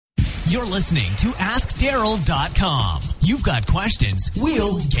You're listening to AskDarryl.com. You've got questions,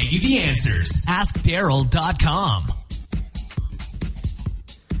 we'll get you the answers. AskDarryl.com.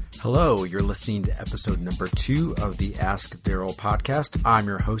 Hello, you're listening to episode number 2 of the Ask Darryl podcast. I'm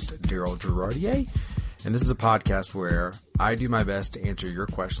your host, Darryl Girardier, and this is a podcast where I do my best to answer your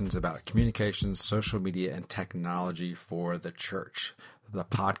questions about communications, social media, and technology for the church. The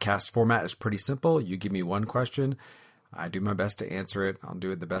podcast format is pretty simple. You give me one question. I do my best to answer it. I'll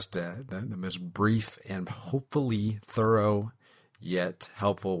do it the most brief and hopefully thorough yet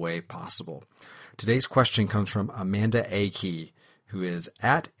helpful way possible. Today's question comes from Amanda A. Key, who is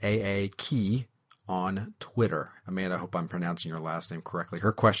at AA Key on Twitter. Amanda, I hope I'm pronouncing your last name correctly.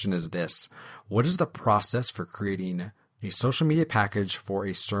 Her question is this: what is the process for creating a social media package for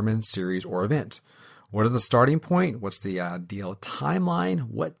a sermon series or event? What are the starting point? What's the ideal timeline?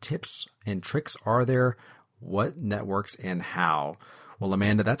 What tips and tricks are there? What networks and how? Well,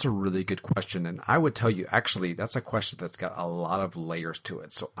 Amanda, that's a really good question. And I would tell you, actually, that's a question that's got a lot of layers to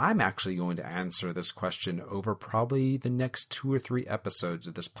it. So I'm actually going to answer this question over probably the next 2 or 3 episodes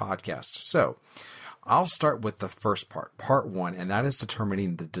of this podcast. So I'll start with the first part 1, and that is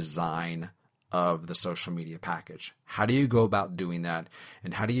determining the design of the social media package. How do you go about doing that?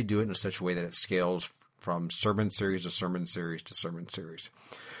 And how do you do it in such a way that it scales from sermon series to sermon series to sermon series?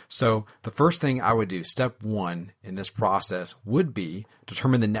 So the first thing I would do, step 1 in this process, would be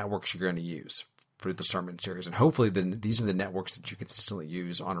determine the networks you're going to use for the sermon series. And hopefully these are the networks that you consistently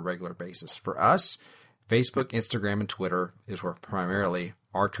use on a regular basis. For us, Facebook, Instagram, and Twitter is where primarily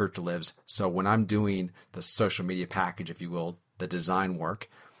our church lives. So when I'm doing the social media package, if you will, the design work,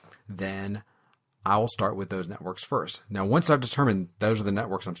 then I will start with those networks first. Now, once I've determined those are the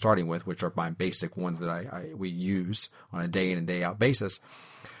networks I'm starting with, which are my basic ones that we use on a day in and day out basis,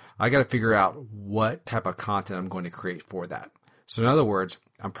 I got to figure out what type of content I'm going to create for that. So in other words,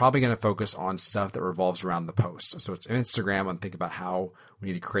 I'm probably going to focus on stuff that revolves around the post. So it's Instagram. I'm thinking about how we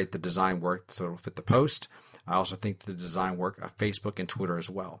need to create the design work so it'll fit the post. I also think the design work of Facebook and Twitter as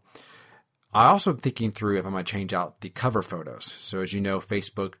well. I also am thinking through if I'm going to change out the cover photos. So as you know,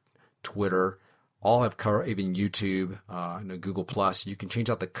 Facebook, Twitter, all have cover, even YouTube, Google Plus. You can change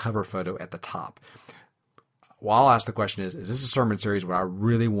out the cover photo at the top. Well, I'll ask the question is this a sermon series where I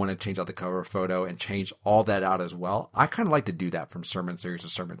really want to change out the cover photo and change all that out as well? I kind of like to do that from sermon series to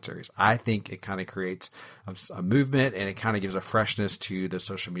sermon series. I think it kind of creates a movement and it kind of gives a freshness to the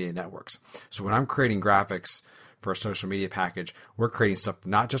social media networks. So when I'm creating graphics for a social media package, we're creating stuff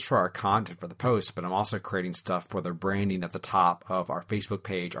not just for our content for the post, but I'm also creating stuff for the branding at the top of our Facebook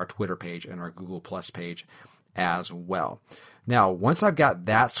page, our Twitter page, and our Google Plus page as well. Now, once I've got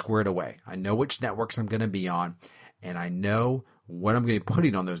that squared away, I know which networks I'm going to be on, and I know what I'm going to be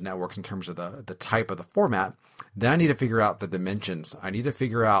putting on those networks in terms of the type of the format, then I need to figure out the dimensions. I need to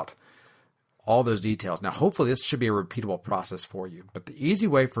figure out all those details. Now, hopefully this should be a repeatable process for you, but the easy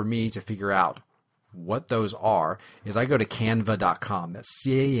way for me to figure out what those are is I go to canva.com. That's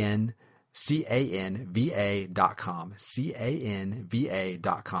canva.com.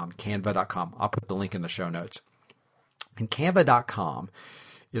 canva.com. Canva.com. I'll put the link in the show notes. And canva.com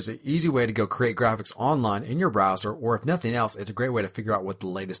is an easy way to go create graphics online in your browser, or if nothing else, it's a great way to figure out what the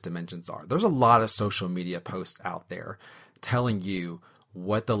latest dimensions are. There's a lot of social media posts out there telling you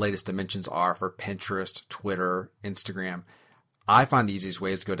what the latest dimensions are for Pinterest, Twitter, Instagram. I find the easiest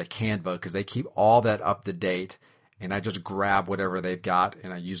way is to go to Canva because they keep all that up to date, and I just grab whatever they've got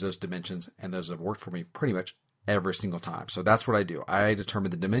and I use those dimensions, and those have worked for me pretty much every single time. So that's what I do. I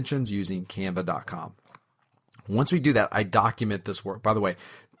determine the dimensions using canva.com. Once we do that, I document this work. By the way,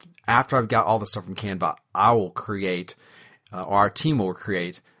 after I've got all the stuff from Canva, I will create, or our team will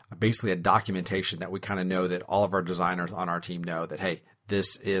create, basically a documentation that we kind of know that all of our designers on our team know that, hey,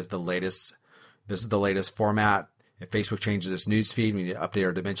 this is the latest format. If Facebook changes its newsfeed, we need to update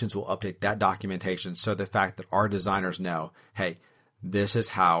our dimensions. We'll update that documentation so the fact that our designers know, hey, this is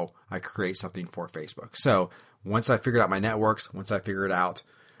how I create something for Facebook. So once I figured out my networks, once I figured out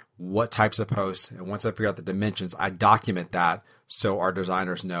what types of posts, and once I figure out the dimensions, I document that so our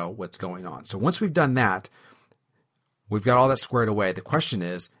designers know what's going on. So once we've done that, we've got all that squared away. The question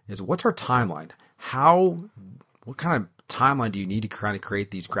is what's our timeline? What kind of timeline do you need to kind of create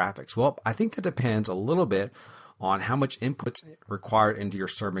these graphics? Well, I think that depends a little bit on how much input's required into your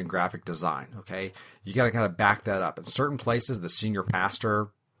sermon graphic design, okay? You got to kind of back that up. In certain places, the senior pastor,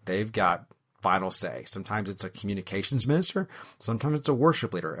 they've got final say. Sometimes it's a communications minister. Sometimes it's a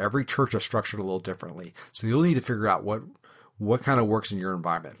worship leader. Every church is structured a little differently. So you'll need to figure out what kind of works in your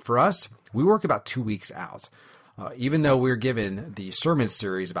environment. For us, we work about 2 weeks out. Even though we're given the sermon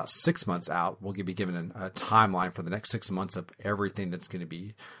series about 6 months out, we'll be given a timeline for the next 6 months of everything that's going to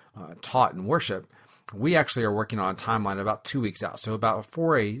be taught in worship. We actually are working on a timeline about 2 weeks out. So about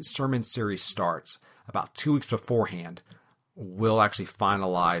before a sermon series starts, about 2 weeks beforehand, we'll actually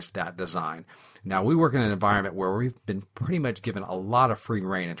finalize that design. Now, we work in an environment where we've been pretty much given a lot of free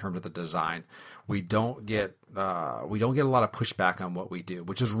reign in terms of the design. We don't get a lot of pushback on what we do,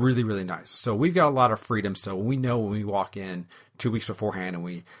 which is really, really nice. So we've got a lot of freedom. So we know when we walk in 2 weeks beforehand and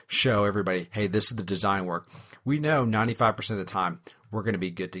we show everybody, hey, this is the design work, we know 95% of the time we're going to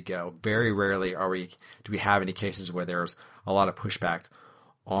be good to go. Very rarely do we have any cases where there's a lot of pushback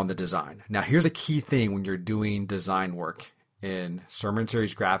on the design. Now, here's a key thing when you're doing design work in sermon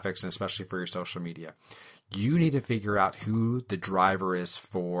series graphics, and especially for your social media. You need to figure out who the driver is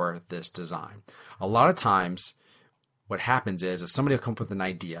for this design. A lot of times what happens is somebody will come up with an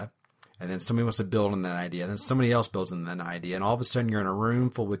idea, and then somebody wants to build on that idea, and then somebody else builds on that idea, and all of a sudden you're in a room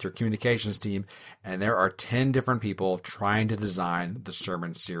full with your communications team, and there are 10 different people trying to design the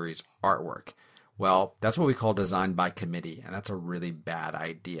sermon series artwork. Well, that's what we call design by committee, and that's a really bad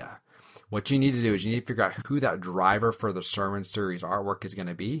idea. What you need to do is you need to figure out who that driver for the sermon series artwork is going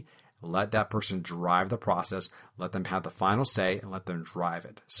to be. Let that person drive the process. Let them have the final say and let them drive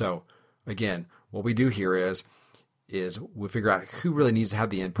it. So again, what we do here is we figure out who really needs to have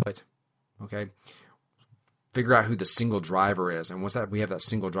the input. Okay. Figure out who the single driver is. And once that we have that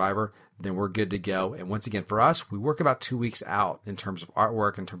single driver, then we're good to go. And once again, for us, we work about 2 weeks out in terms of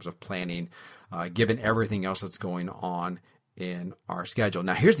artwork, in terms of planning, given everything else that's going on in our schedule.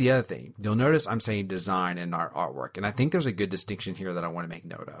 Now, here's the other thing. You'll notice I'm saying design in our artwork, and I think there's a good distinction here that I want to make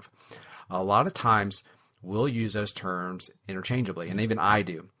note of. A lot of times, we'll use those terms interchangeably, and even I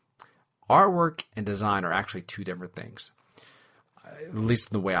do. Artwork and design are actually two different things, at least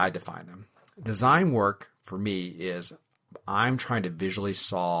in the way I define them. Design work, for me, is I'm trying to visually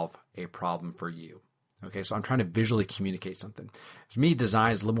solve a problem for you. Okay, so I'm trying to visually communicate something. To me,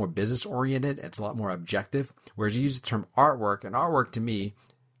 design is a little more business-oriented. It's a lot more objective, whereas you use the term artwork, and artwork to me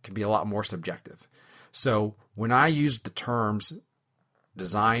can be a lot more subjective. So when I use the terms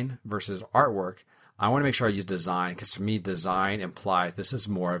design versus artwork, I want to make sure I use design, because to me, design implies this is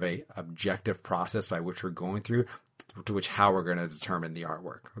more of a objective process by which we're going through, to which how we're going to determine the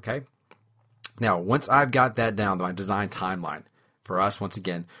artwork, okay? Now, once I've got that down, my design timeline, for us, once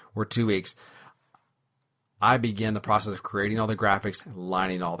again, we're 2 weeks, I begin the process of creating all the graphics and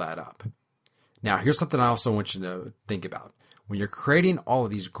lining all that up. Now, here's something I also want you to think about. When you're creating all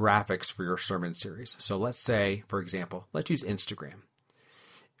of these graphics for your sermon series, so let's say, for example, let's use Instagram.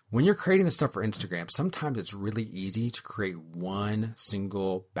 When you're creating this stuff for Instagram, sometimes it's really easy to create one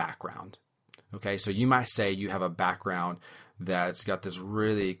single background. Okay, so you might say you have a background that's got this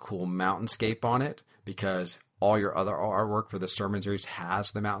really cool mountainscape on it because all your other artwork for the sermon series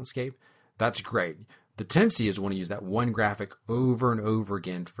has the mountainscape. That's great. The tendency is to want to use that one graphic over and over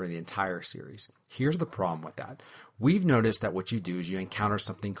again for the entire series. Here's the problem with that. We've noticed that what you do is you encounter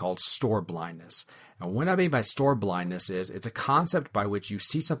something called store blindness. And what I mean by store blindness is it's a concept by which you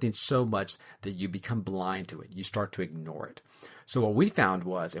see something so much that you become blind to it. You start to ignore it. So what we found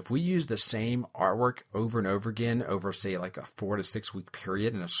was if we use the same artwork over and over again over, say, like a 4 to 6 week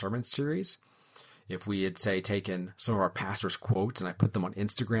period in a sermon series, if we had, say, taken some of our pastors' quotes and I put them on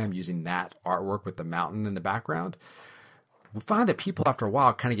Instagram using that artwork with the mountain in the background, we find that people after a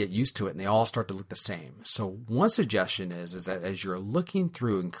while kind of get used to it and they all start to look the same. So one suggestion is that as you're looking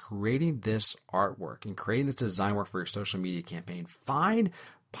through and creating this artwork and creating this design work for your social media campaign, find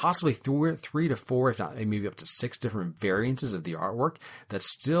possibly 3 to 4, if not maybe up to 6 different variances of the artwork that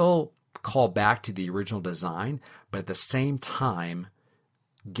still call back to the original design, but at the same time,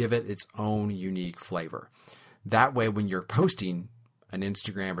 give it its own unique flavor. That way, when you're posting an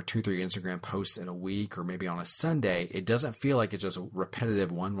Instagram or 2-3 Instagram posts in a week or maybe on a Sunday, it doesn't feel like it's just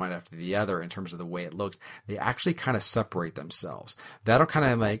repetitive one right after the other in terms of the way it looks. They actually kind of separate themselves. That'll kind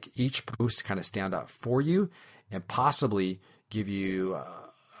of make each post kind of stand out for you and possibly give you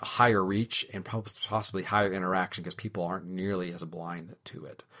a higher reach and possibly higher interaction because people aren't nearly as blind to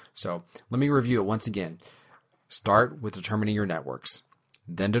it. So let me review it once again. Start with determining your networks.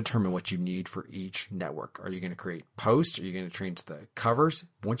 Then determine what you need for each network. Are you going to create posts? Are you going to change the covers?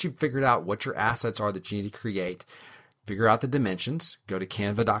 Once you've figured out what your assets are that you need to create, figure out the dimensions. Go to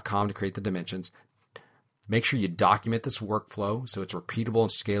canva.com to create the dimensions. Make sure you document this workflow so it's repeatable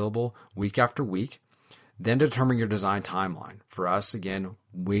and scalable week after week. Then determine your design timeline. For us, again,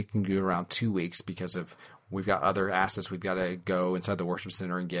 we can do around 2 weeks because of we've got other assets we've got to go inside the worship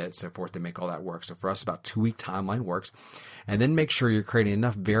center and get, so forth, to make all that work. So for us, about 2 week timeline works. And then make sure you're creating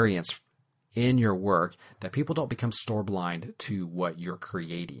enough variance in your work that people don't become store blind to what you're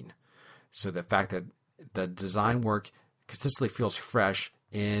creating. So the fact that the design work consistently feels fresh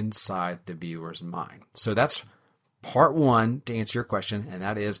inside the viewer's mind. So that's part one to answer your question, and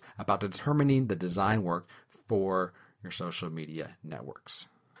that is about determining the design work for your social media networks.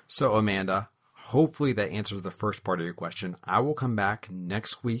 So Amanda, hopefully that answers the first part of your question. I will come back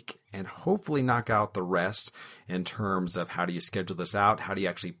next week and hopefully knock out the rest in terms of how do you schedule this out? How do you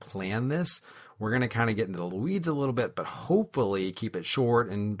actually plan this? We're going to kind of get into the weeds a little bit, but hopefully keep it short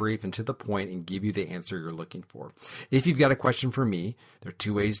and brief and to the point and give you the answer you're looking for. If you've got a question for me, there are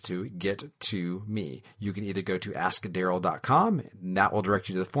two ways to get to me. You can either go to askdaryl.com, and that will direct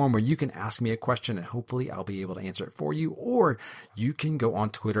you to the form where you can ask me a question and hopefully I'll be able to answer it for you. Or you can go on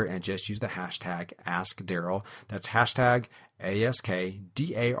Twitter and just use the hashtag AskDaryl. That's hashtag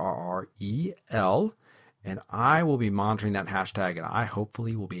AskDarrel. And I will be monitoring that hashtag, and I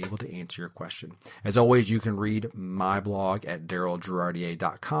hopefully will be able to answer your question. As always, you can read my blog at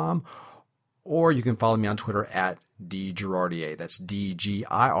DarylGirardier.com, or you can follow me on Twitter at DGirardier. That's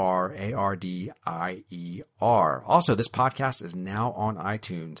DGIRARDIER. Also, this podcast is now on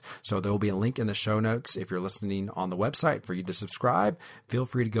iTunes, so there will be a link in the show notes if you're listening on the website for you to subscribe. Feel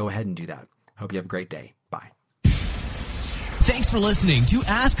free to go ahead and do that. Hope you have a great day. Bye. Thanks for listening to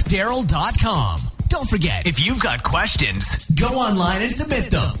AskDaryl.com. Don't forget, if you've got questions, go online and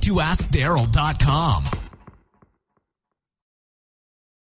submit them to AskDaryl.com.